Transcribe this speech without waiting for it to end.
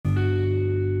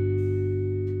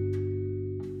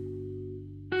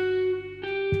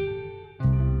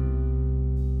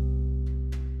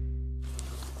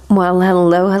Well,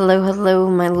 hello,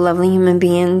 my lovely human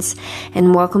beings,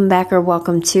 and welcome back or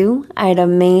welcome to Ida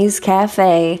May's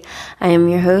Cafe. I am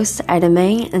your host, Ida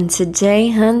May, and today,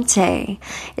 hunte,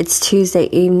 it's Tuesday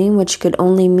evening, which could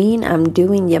only mean I'm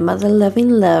doing your mother-loving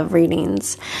love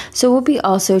readings. So we'll be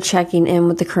also checking in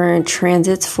with the current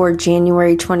transits for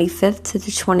January 25th to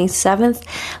the 27th,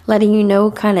 letting you know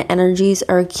what kind of energies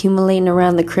are accumulating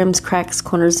around the crims, cracks,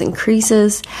 corners, and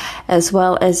creases, as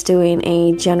well as doing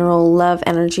a general love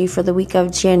energy for the week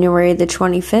of January the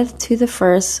 25th to the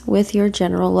 1st with your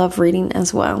general love reading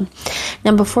as well.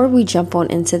 Now, before we jump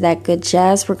on into that good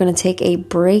jazz, we're going to take a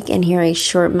break and hear a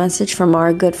short message from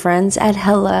our good friends at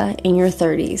Hella in Your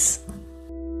 30s.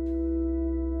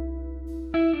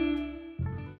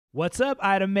 What's up,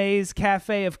 Ida May's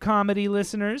Cafe of Comedy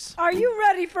listeners? Are you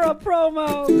ready for a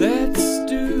promo? Let's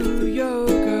do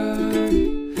yoga.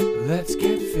 Let's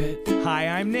get fit. Hi,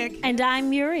 I'm Nick. And I'm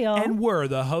Muriel. And we're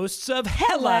the hosts of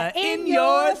Hella in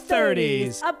Your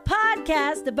 30s. A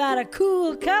podcast about a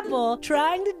cool couple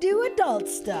trying to do adult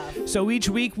stuff. So each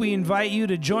week we invite you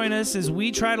to join us as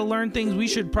we try to learn things we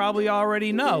should probably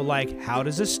already know, like how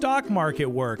does a stock market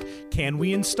work? Can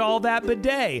we install that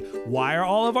bidet? Why are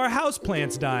all of our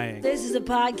houseplants dying? This is a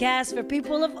podcast for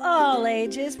people of all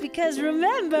ages because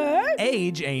remember,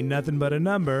 age ain't nothing but a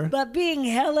number. But being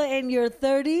hella in your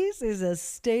 30s is a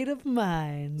state of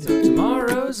mind. So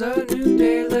tomorrow's a new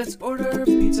day, let's order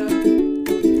pizza.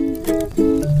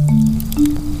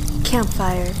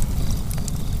 Campfire.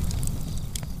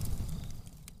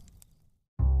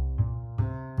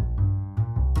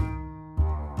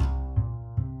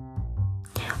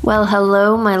 Well,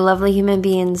 hello, my lovely human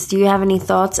beings. Do you have any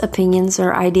thoughts, opinions,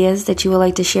 or ideas that you would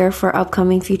like to share for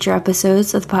upcoming future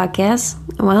episodes of the podcast?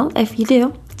 Well, if you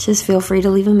do, just feel free to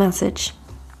leave a message.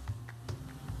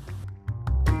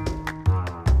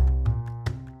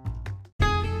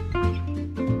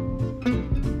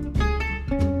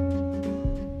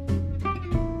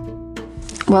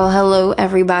 Well, hello,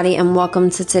 everybody, and welcome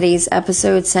to today's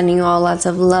episode. Sending you all lots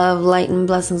of love, light, and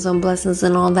blessings on blessings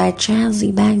and all that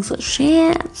jazzy bags of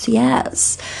shit.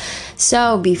 Yes.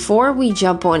 So before we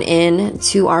jump on in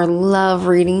to our love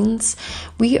readings,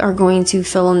 we are going to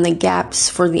fill in the gaps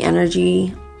for the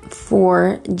energy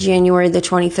for January the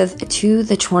 25th to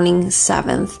the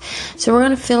 27th. So we're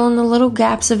going to fill in the little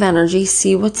gaps of energy,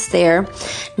 see what's there.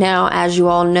 Now, as you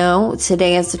all know,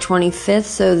 today is the 25th,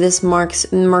 so this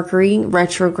marks Mercury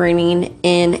retrograding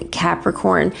in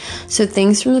Capricorn. So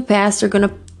things from the past are going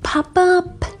to pop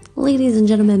up, ladies and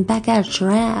gentlemen, back at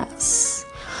your ass.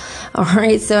 All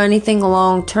right, so anything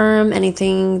long-term,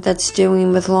 anything that's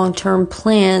doing with long-term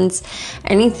plans,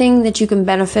 anything that you can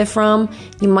benefit from,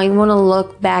 you might want to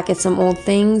look back at some old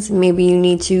things. Maybe you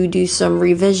need to do some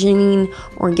revisioning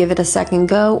or give it a second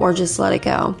go or just let it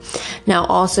go. Now,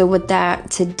 also with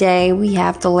that, today we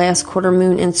have the last quarter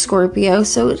moon in Scorpio,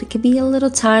 so it could be a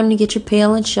little time to get your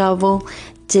pail and shovel,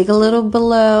 dig a little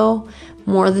below,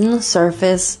 more than the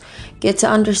surface, get to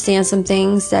understand some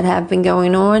things that have been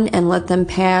going on and let them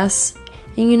pass,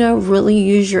 and really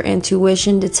use your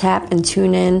intuition to tap and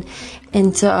tune in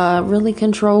and to really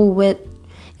control what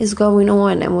is going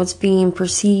on and what's being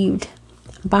perceived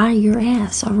by your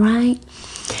ass. All right,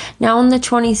 now on the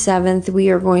 27th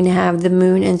we are going to have the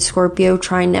moon in Scorpio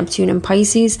trine Neptune and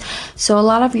Pisces, so a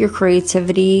lot of your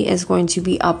creativity is going to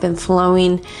be up and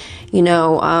flowing,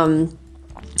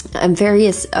 a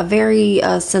very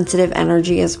sensitive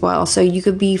energy as well. So you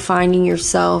could be finding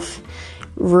yourself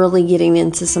really getting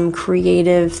into some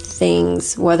creative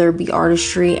things, whether it be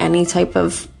artistry, any type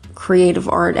of creative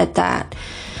art at that.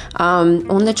 On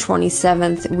the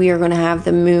 27th, we are going to have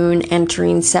the moon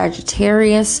entering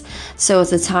Sagittarius. So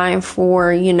it's a time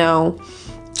for,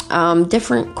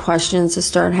 different questions to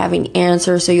start having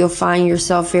answers. So you'll find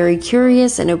yourself very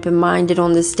curious and open-minded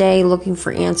on this day, looking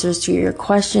for answers to your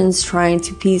questions, trying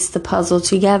to piece the puzzle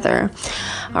together.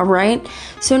 All right.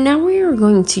 So now we are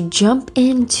going to jump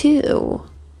into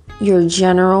your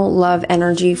general love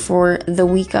energy for the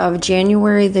week of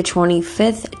January the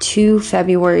 25th to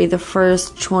February the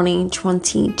 1st,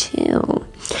 2022.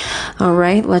 All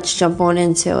right. Let's jump on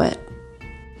into it.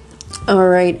 All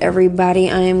right, everybody,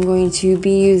 I am going to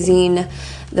be using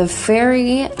the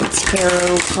Fairy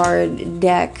Tarot card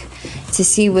deck to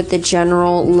see what the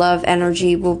general love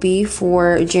energy will be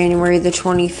for January the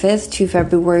 25th to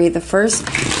February the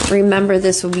 1st. Remember,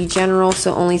 this will be general,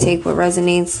 so only take what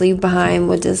resonates, leave behind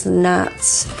what does not.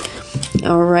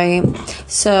 All right,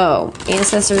 so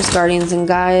ancestors, guardians, and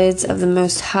guides of the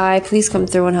Most High, please come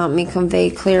through and help me convey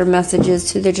clear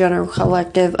messages to the general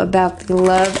collective about the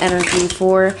love energy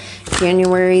for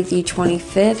January the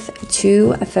 25th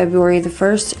to February the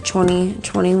 1st,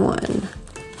 2021.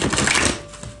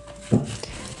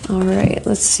 All right,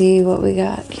 let's see what we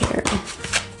got here.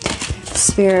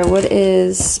 Spirit, what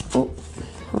is... Oh,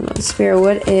 hold on. Spirit,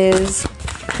 what is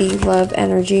the love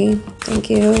energy? Thank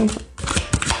you.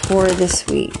 For this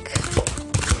week.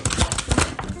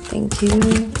 Thank you.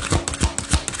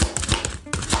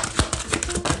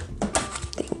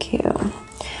 Thank you.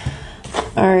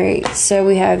 All right, so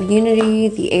we have Unity,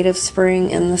 the Eight of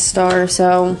Spring, and the Star.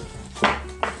 So,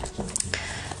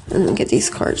 let me get these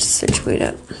cards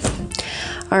situated.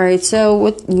 All right, so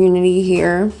with Unity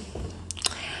here,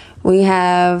 we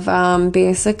have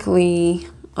basically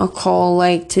a call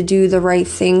like to do the right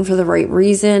thing for the right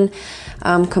reason.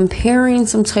 Comparing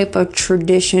some type of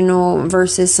traditional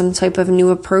versus some type of new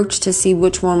approach to see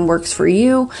which one works for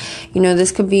you. You know,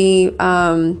 this could be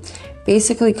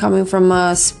basically coming from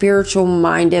a spiritual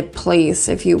minded place,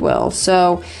 if you will.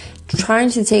 So trying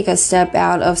to take a step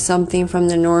out of something from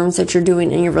the norms that you're doing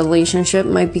in your relationship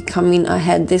might be coming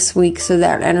ahead this week. So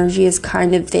that energy is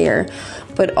kind of there.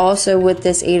 But also with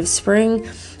this Eight of Spring,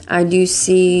 I do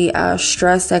see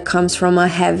stress that comes from a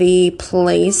heavy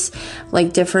place,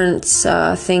 like different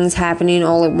things happening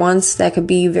all at once that could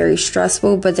be very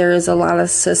stressful, but there is a lot of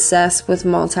success with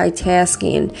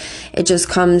multitasking. It just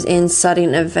comes in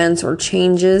sudden events or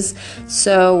changes.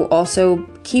 So also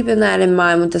keeping that in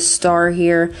mind with the Star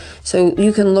here, so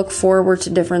you can look forward to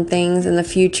different things in the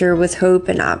future with hope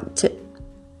and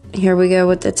here we go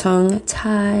with the tongue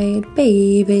tied,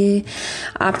 baby.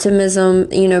 Optimism,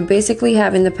 you know, basically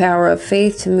having the power of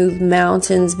faith to move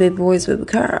mountains, big boys, big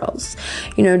girls.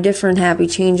 You know, different happy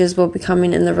changes will be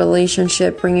coming in the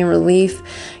relationship, bringing relief,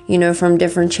 you know, from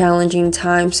different challenging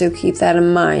times. So keep that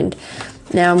in mind.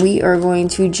 Now we are going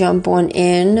to jump on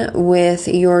in with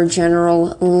your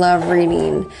general love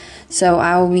reading. So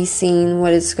I will be seeing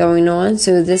what is going on.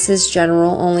 So this is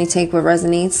general. Only take what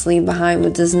resonates, leave behind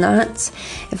what does not.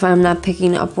 If I'm not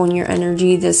picking up on your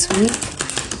energy this week,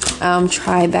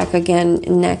 try back again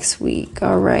next week.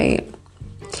 All right.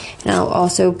 And I'll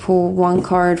also pull one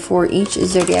card for each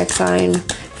zodiac sign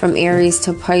from Aries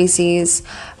to Pisces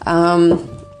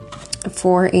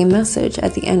for a message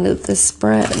at the end of this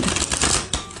spread.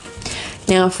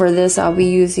 Now for this, I'll be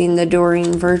using the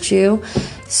Doreen Virtue.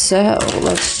 So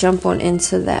let's jump on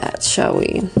into that, shall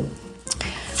we?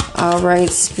 All right,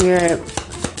 Spirit.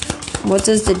 What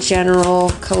does the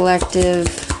general collective...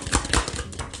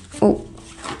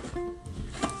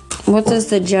 What does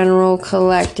the general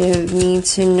collective need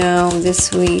to know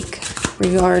this week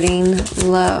regarding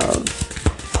love?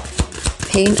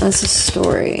 Paint us a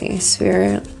story,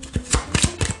 Spirit.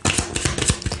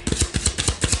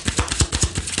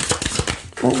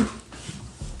 Oh.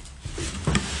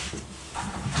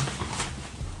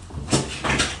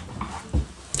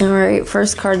 Alright,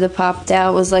 first card that popped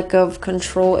out was let go of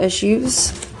control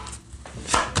issues.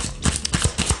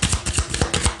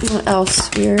 What else,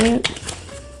 Spirit?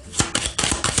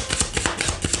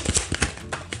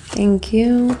 Thank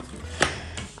you.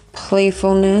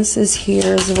 Playfulness is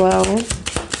here as well.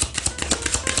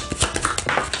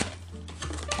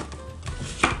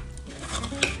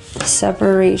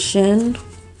 Separation.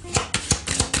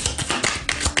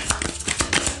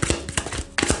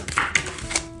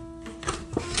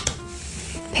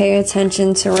 Pay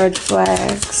attention to red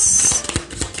flags.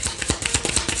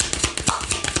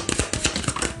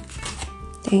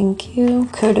 Thank you.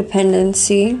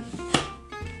 Codependency.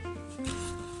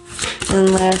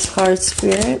 And last card,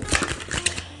 Spirit.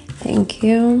 Thank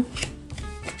you.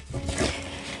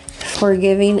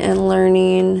 Forgiving and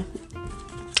learning.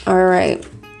 All right.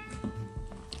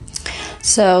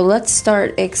 So let's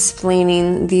start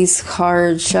explaining these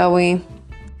cards, shall we?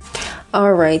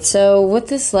 Alright, so with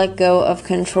this let go of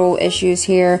control issues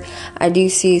here, I do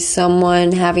see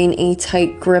someone having a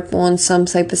tight grip on some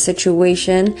type of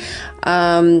situation.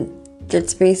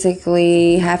 It's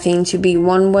basically having to be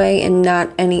one way and not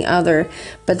any other.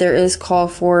 But there is call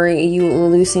for you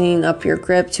loosening up your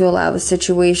grip to allow the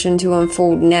situation to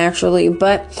unfold naturally.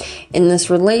 But in this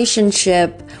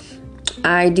relationship,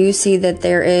 I do see that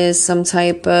there is some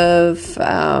type of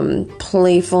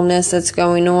playfulness that's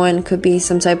going on. Could be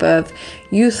some type of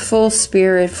youthful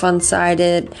spirit,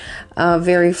 fun-sided,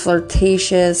 very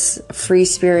flirtatious,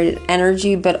 free-spirited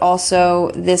energy. But also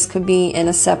this could be in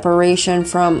a separation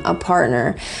from a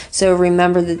partner. So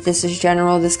remember that this is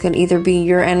general. This could either be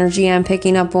your energy I'm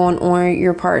picking up on or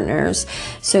your partner's.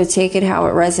 So take it how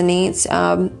it resonates.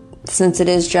 Since it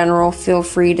is general, feel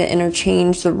free to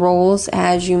interchange the roles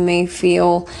as you may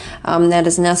feel that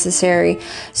is necessary.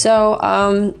 So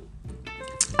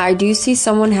I do see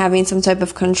someone having some type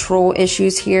of control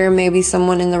issues here. Maybe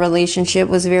someone in the relationship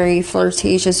was very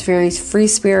flirtatious, very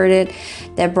free-spirited,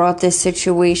 that brought this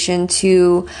situation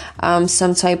to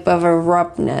some type of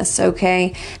abruptness,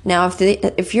 okay? Now,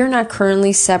 if you're not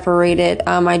currently separated,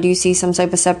 I do see some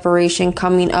type of separation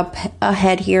coming up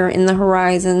ahead here in the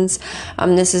horizons.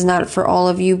 This is not for all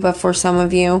of you, but for some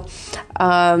of you.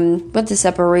 With the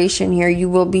separation here, you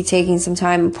will be taking some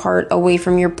time apart away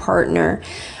from your partner.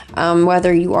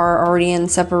 Whether you are already in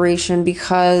separation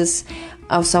because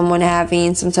of someone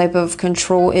having some type of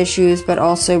control issues, but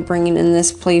also bringing in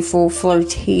this playful,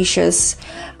 flirtatious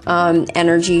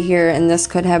energy here, and this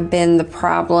could have been the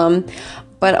problem.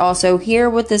 But also here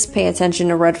with this, pay attention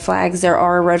to red flags. There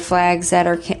are red flags that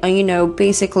are,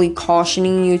 basically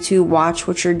cautioning you to watch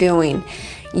what you're doing.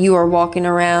 You are walking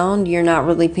around, you're not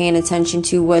really paying attention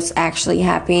to what's actually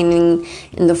happening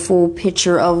in the full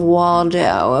picture of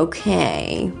Waldo,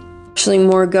 okay? Actually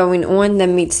more going on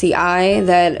than meets the eye,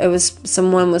 that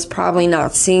someone was probably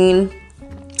not seeing.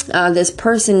 This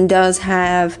person does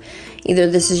have,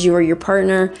 either this is you or your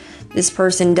partner, this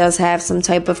person does have some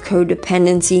type of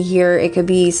codependency here. It could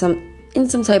be in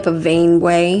some type of vain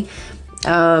way.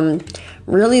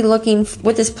 Really looking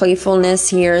with this playfulness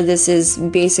here, this is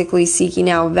basically seeking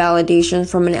out validation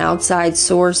from an outside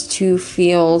source to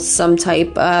feel some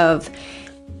type of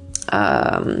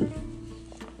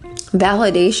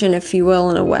validation, if you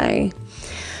will, in a way.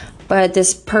 But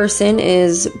this person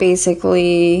is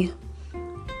basically,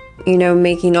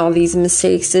 making all these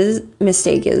mistakes.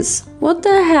 What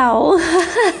the hell?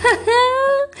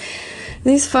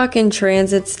 These fucking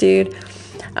transits, dude.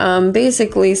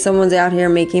 Basically, someone's out here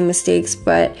making mistakes,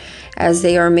 but as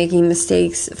they are making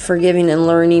mistakes, forgiving and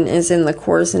learning is in the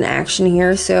course and action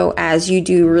here. So as you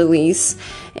do release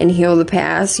and heal the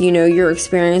past, your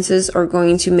experiences are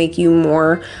going to make you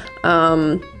more,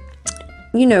 bring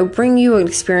you an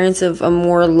experience of a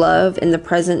more love in the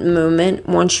present moment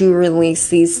once you release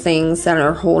these things that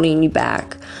are holding you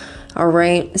back. All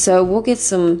right. So we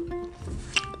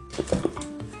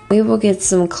will get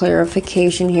some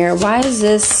clarification here. Why is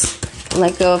this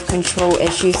let go of control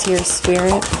issues here,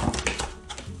 Spirit?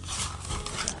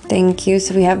 Thank you.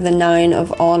 So we have the 9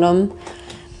 of Autumn.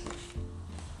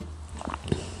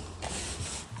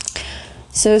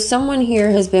 So someone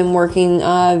here has been working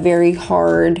very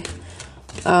hard,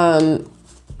 and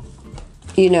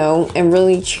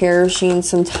really cherishing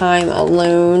some time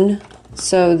alone.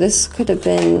 So this could have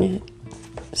been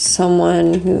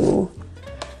someone who...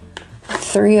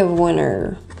 3 of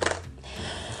Winter.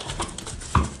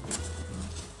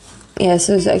 Yeah,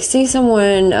 so I see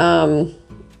someone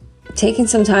taking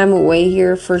some time away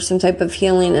here for some type of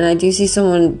healing, and I do see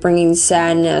someone bringing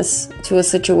sadness to a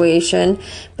situation,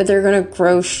 but they're going to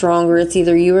grow stronger. It's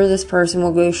either you or this person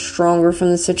will go stronger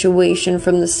from the situation,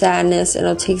 from the sadness, and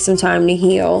it'll take some time to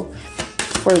heal.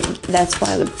 Or that's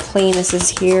why the plainness is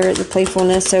here, the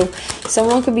playfulness. So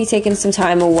someone could be taking some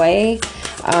time away,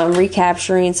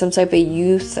 recapturing some type of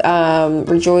youth,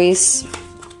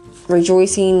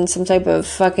 rejoicing, some type of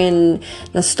fucking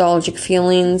nostalgic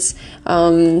feelings,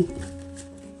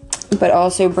 but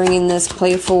also bringing this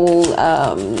playful,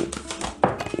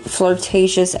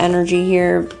 flirtatious energy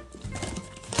here.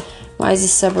 Why is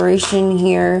this separation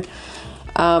here?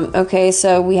 Okay,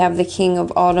 so we have the King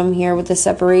of Autumn here with the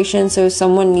separation. So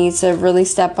someone needs to really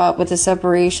step up with the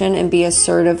separation and be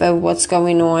assertive of what's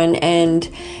going on and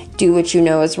do what you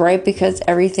know is right, because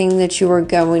everything that you are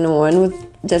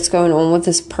that's going on with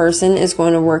this person is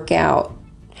going to work out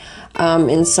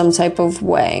in some type of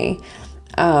way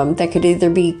that could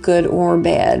either be good or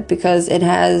bad, because it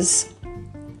has,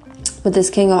 with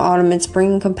this King of Autumn, it's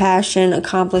bringing compassion,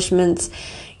 accomplishments,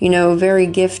 very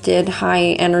gifted,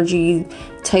 high energy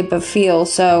type of feel.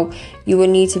 So you would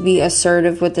need to be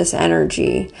assertive with this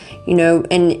energy,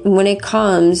 and when it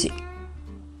comes,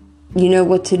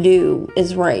 what to do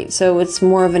is right. So it's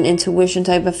more of an intuition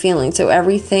type of feeling. So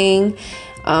everything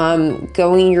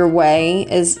going your way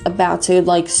is about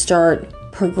to start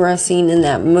progressing in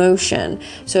that motion.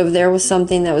 So if there was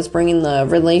something that was bringing the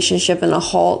relationship in a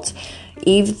halt,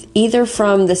 either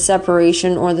from the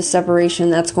separation or the separation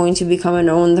that's going to be coming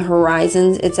on the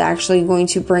horizons, it's actually going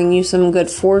to bring you some good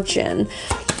fortune.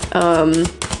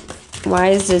 Why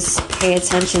is this pay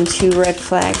attention to red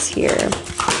flags here?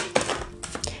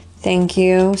 Thank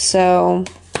you. So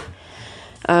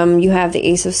you have the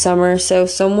Ace of Summer. So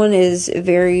someone is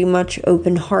very much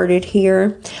open-hearted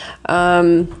here.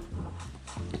 I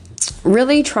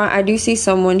do see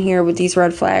someone here with these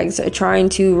red flags trying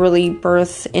to really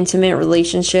birth intimate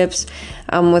relationships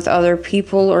with other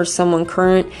people or someone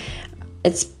current.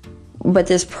 It's but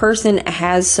this person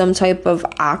has some type of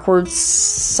awkward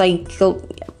cycle.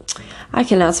 I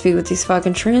cannot speak with these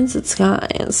fucking transits,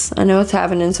 guys. I know it's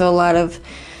happening to a lot of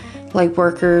light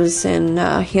workers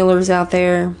and healers out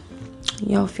there.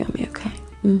 Y'all feel me okay?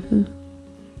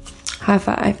 High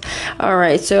five. All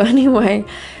right, so anyway,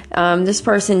 this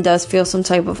person does feel some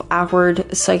type of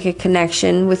awkward psychic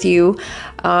connection with you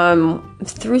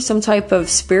through some type of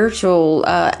spiritual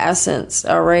essence.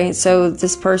 All right, so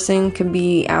this person could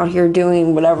be out here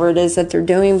doing whatever it is that they're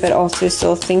doing, but also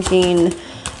still thinking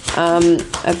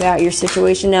about your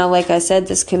situation. Now, like I said,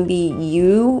 this can be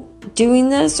you doing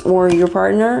this or your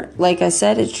partner. Like I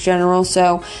said, it's general,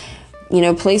 so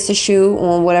place the shoe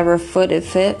on whatever foot it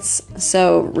fits.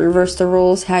 So reverse the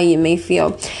rules how you may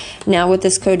feel. Now, with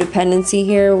this codependency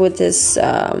here, with this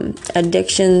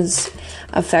addictions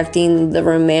affecting the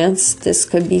romance, this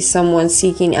could be someone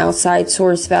seeking outside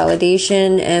source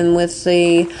validation. And with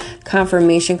the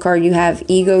confirmation card, you have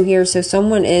ego here. So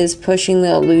someone is pushing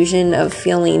the illusion of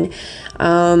feeling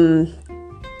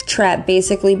trapped,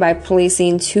 basically, by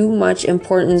placing too much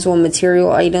importance on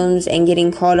material items and getting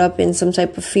caught up in some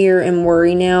type of fear and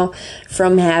worry now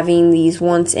from having these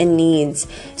wants and needs.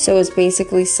 So it's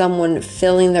basically someone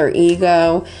filling their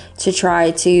ego to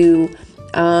try to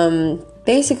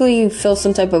basically fill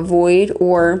some type of void,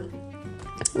 or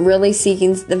really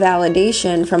seeking the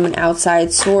validation from an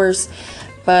outside source.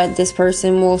 But this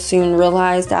person will soon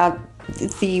realize that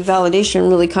the validation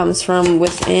really comes from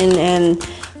within, and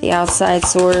the outside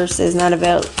source is not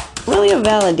really a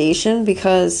validation,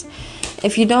 because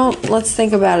if you don't, let's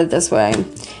think about it this way.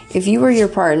 If you or your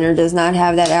partner does not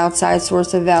have that outside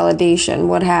source of validation,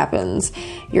 what happens?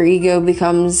 Your ego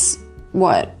becomes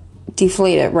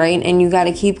deflated, right? And you got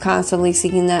to keep constantly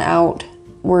seeking that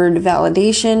outward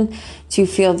validation to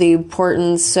feel the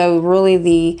importance. So really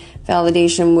the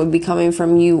validation would be coming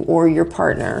from you or your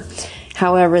partner,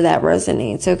 however that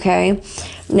resonates. Okay,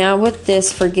 now with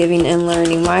this forgiving and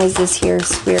learning, why is this here,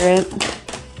 Spirit?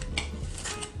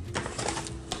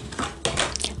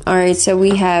 All right, so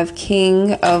we have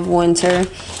King of Winter.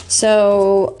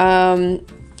 So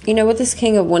with this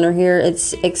King of Winter here,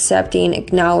 it's accepting,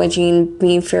 acknowledging,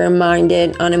 being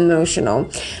fair-minded, unemotional.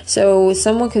 So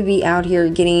someone could be out here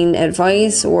getting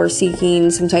advice or seeking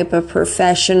some type of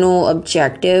professional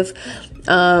objective,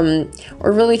 or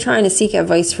really trying to seek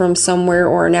advice from somewhere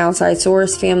or an outside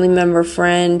source, family member,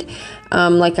 friend,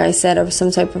 like I said, of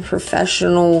some type of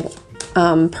professional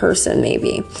person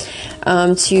maybe,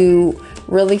 to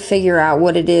really figure out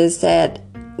what it is that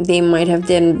they might have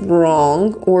done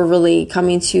wrong, or really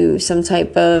coming to some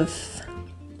type of,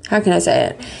 coming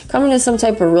to some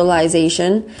type of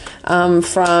realization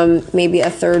from maybe a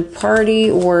third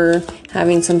party, or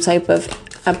having some type of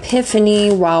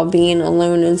epiphany while being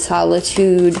alone in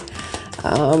solitude.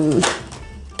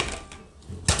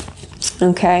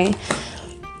 Okay.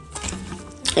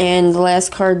 And the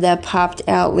last card that popped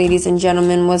out, ladies and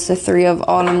gentlemen, was the Three of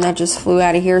Autumn that just flew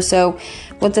out of here. So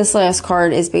what this last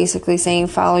card is basically saying,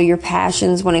 follow your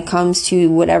passions when it comes to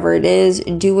whatever it is.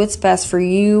 Do what's best for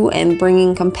you, and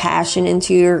bringing compassion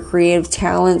into your creative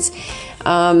talents.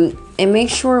 And make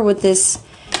sure with this,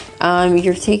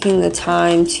 you're taking the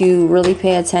time to really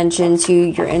pay attention to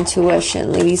your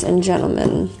intuition, ladies and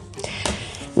gentlemen.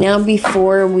 Now,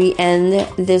 before we end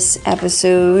this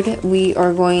episode, we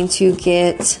are going to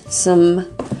get some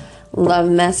love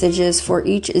messages for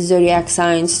each zodiac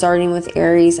sign, starting with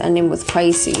Aries, ending with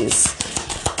Pisces.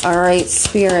 All right,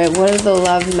 Spirit, what are the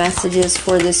love messages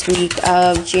for this week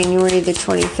of January the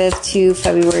 25th to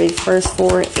February the 1st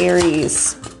for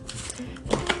Aries?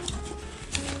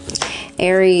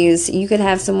 Aries, you could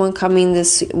have someone coming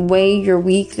this way your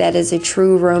week that is a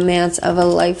true romance of a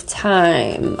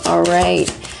lifetime. All right.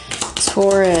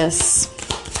 Taurus,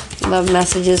 love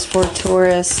messages for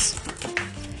Taurus.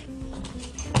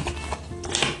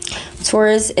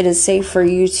 Taurus, it is safe for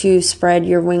you to spread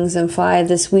your wings and fly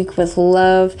this week with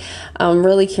love.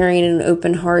 Really carrying an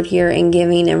open heart here, and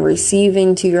giving and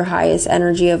receiving to your highest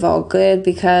energy of all good,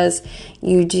 because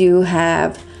you do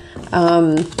have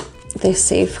the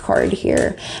safe card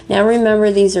here. Now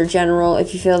remember, these are general.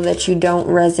 If you feel that you don't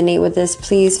resonate with this,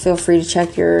 please feel free to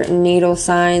check your natal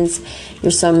signs,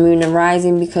 your sun, moon, and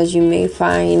rising, because you may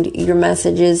find your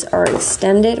messages are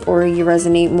extended, or you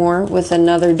resonate more with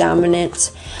another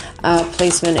dominant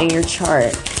placement in your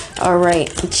chart. All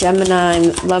right, Gemini,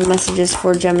 love messages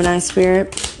for Gemini,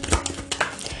 Spirit.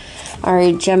 All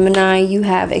right, Gemini, you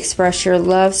have express your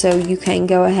love, so you can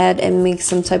go ahead and make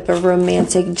some type of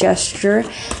romantic gesture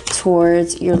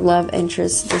towards your love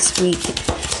interest this week.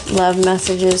 Love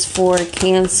messages for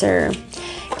Cancer.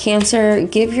 Cancer,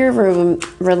 give your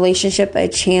relationship a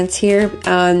chance here,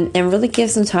 and really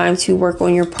give some time to work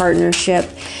on your partnership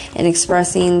and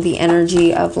expressing the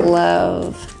energy of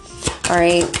love. All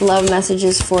right, love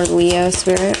messages for Leo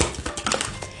Spirit.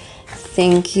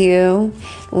 Thank you,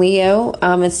 Leo.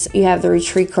 You have the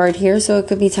retreat card here, so it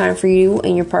could be time for you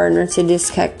and your partner to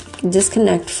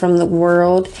disconnect from the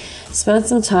world. Spend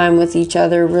some time with each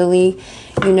other. Really,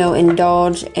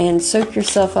 indulge and soak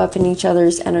yourself up in each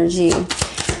other's energy.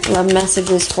 Love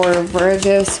messages for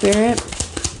Virgo Spirit.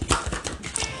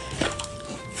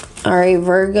 All right,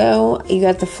 Virgo, you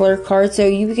got the flirt card. So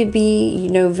you could be,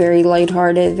 very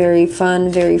lighthearted, very fun,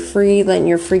 very free, letting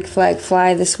your freak flag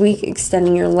fly this week,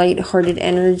 extending your lighthearted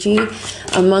energy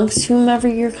amongst whomever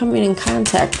you're coming in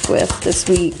contact with this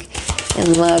week.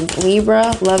 And love,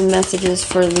 Libra, love messages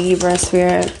for Libra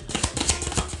Spirit.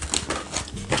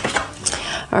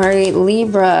 All right,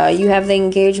 Libra, you have the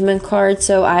engagement card,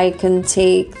 so I can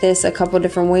take this a couple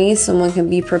different ways. Someone can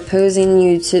be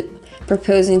proposing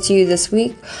to you this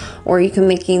week, or you can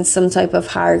making some type of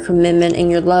higher commitment in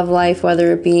your love life,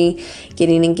 whether it be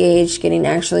getting engaged, getting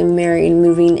actually married,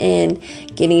 moving in,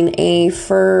 getting a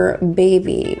fur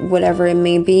baby, whatever it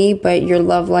may be, but your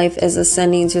love life is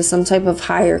ascending to some type of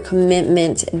higher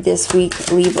commitment this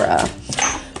week, Libra.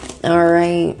 All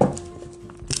right.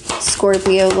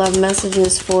 Scorpio, love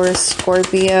messages for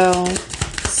Scorpio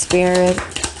Spirit.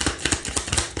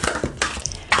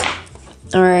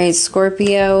 All right,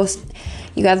 Scorpio,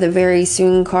 you got the very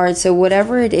soon card. So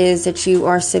whatever it is that you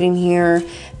are sitting here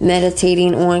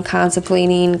meditating on,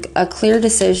 contemplating, a clear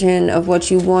decision of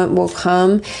what you want will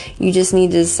come. You just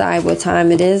need to decide what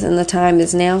time it is, and the time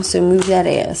is now, so move that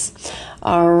ass.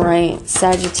 All right,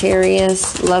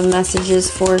 Sagittarius, love messages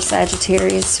for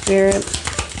Sagittarius Spirit.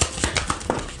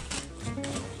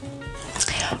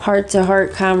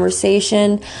 Heart-to-heart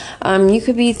conversation. You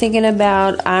could be thinking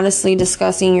about honestly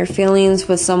discussing your feelings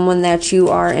with someone that you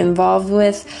are involved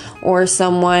with, or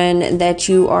someone that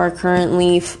you are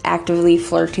currently actively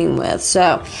flirting with.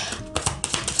 So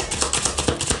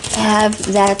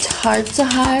have that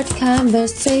heart-to-heart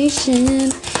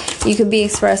conversation. You could be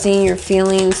expressing your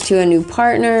feelings to a new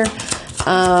partner,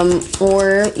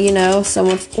 or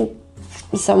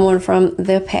someone from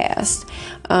the past.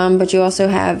 But you also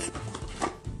have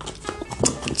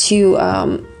to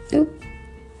all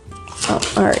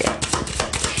right.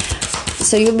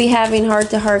 So you'll be having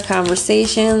heart-to-heart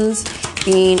conversations,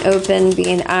 being open,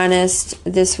 being honest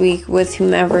this week with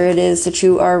whomever it is that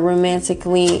you are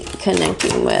romantically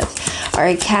connecting with. All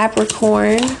right,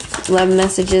 Capricorn, love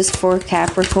messages for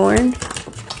Capricorn.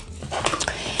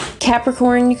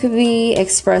 Capricorn, you could be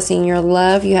expressing your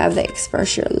love. You have the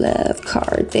express your love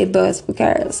card. They both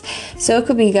girls. So it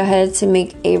could be go ahead to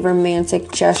make a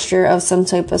romantic gesture of some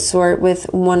type of sort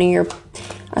with one of your,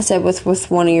 with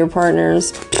one of your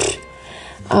partners.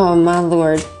 Oh my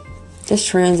Lord. This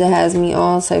transit has me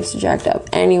all types of jacked up.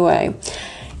 Anyway,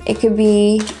 it could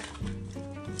be.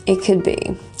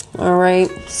 All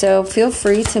right. So feel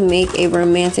free to make a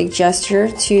romantic gesture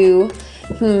to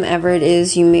whomever it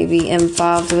is you may be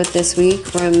involved with this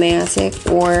week, romantic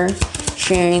or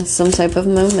sharing some type of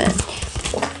moment.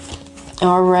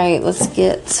 All right, let's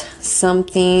get some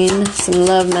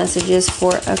love messages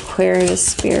for Aquarius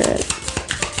Spirit.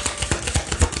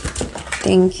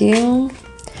 Thank you.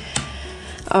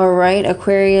 All right,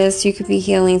 Aquarius, you could be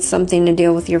healing something to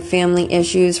deal with your family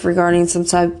issues regarding some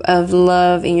type of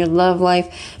love in your love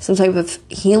life, some type of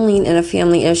healing in a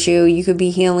family issue. You could be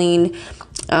healing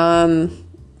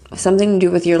something to do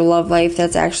with your love life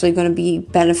that's actually going to be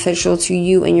beneficial to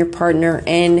you and your partner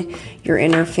and your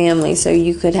inner family. So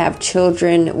you could have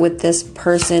children with this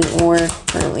person or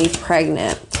currently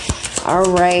pregnant. All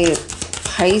right,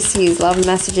 Pisces, love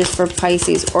messages for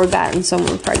Pisces or gotten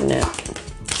someone pregnant.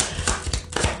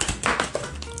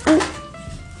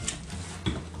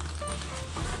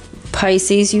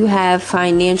 Pisces, you have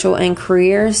financial and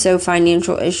career. So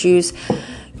financial issues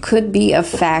could be a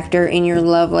factor in your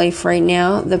love life right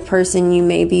now. The person you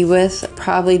may be with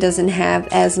probably doesn't have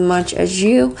as much as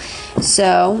you.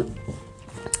 So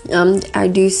I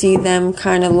do see them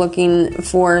kind of looking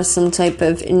for some type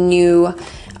of new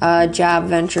job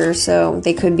venture. So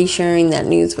they could be sharing that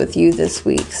news with you this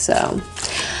week. So,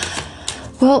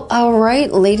 well, all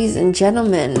right, ladies and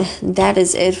gentlemen, that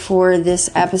is it for this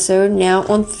episode. Now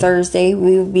on Thursday,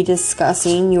 we will be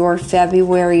discussing your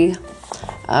February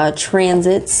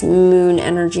transits, moon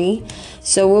energy.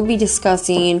 So we'll be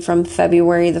discussing from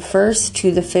February the 1st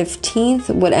to the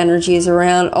 15th what energy is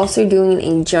around. Also doing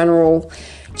a general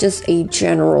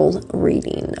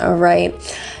reading. All right.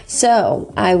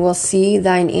 So I will see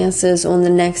thine answers on the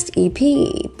next EP,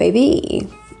 baby.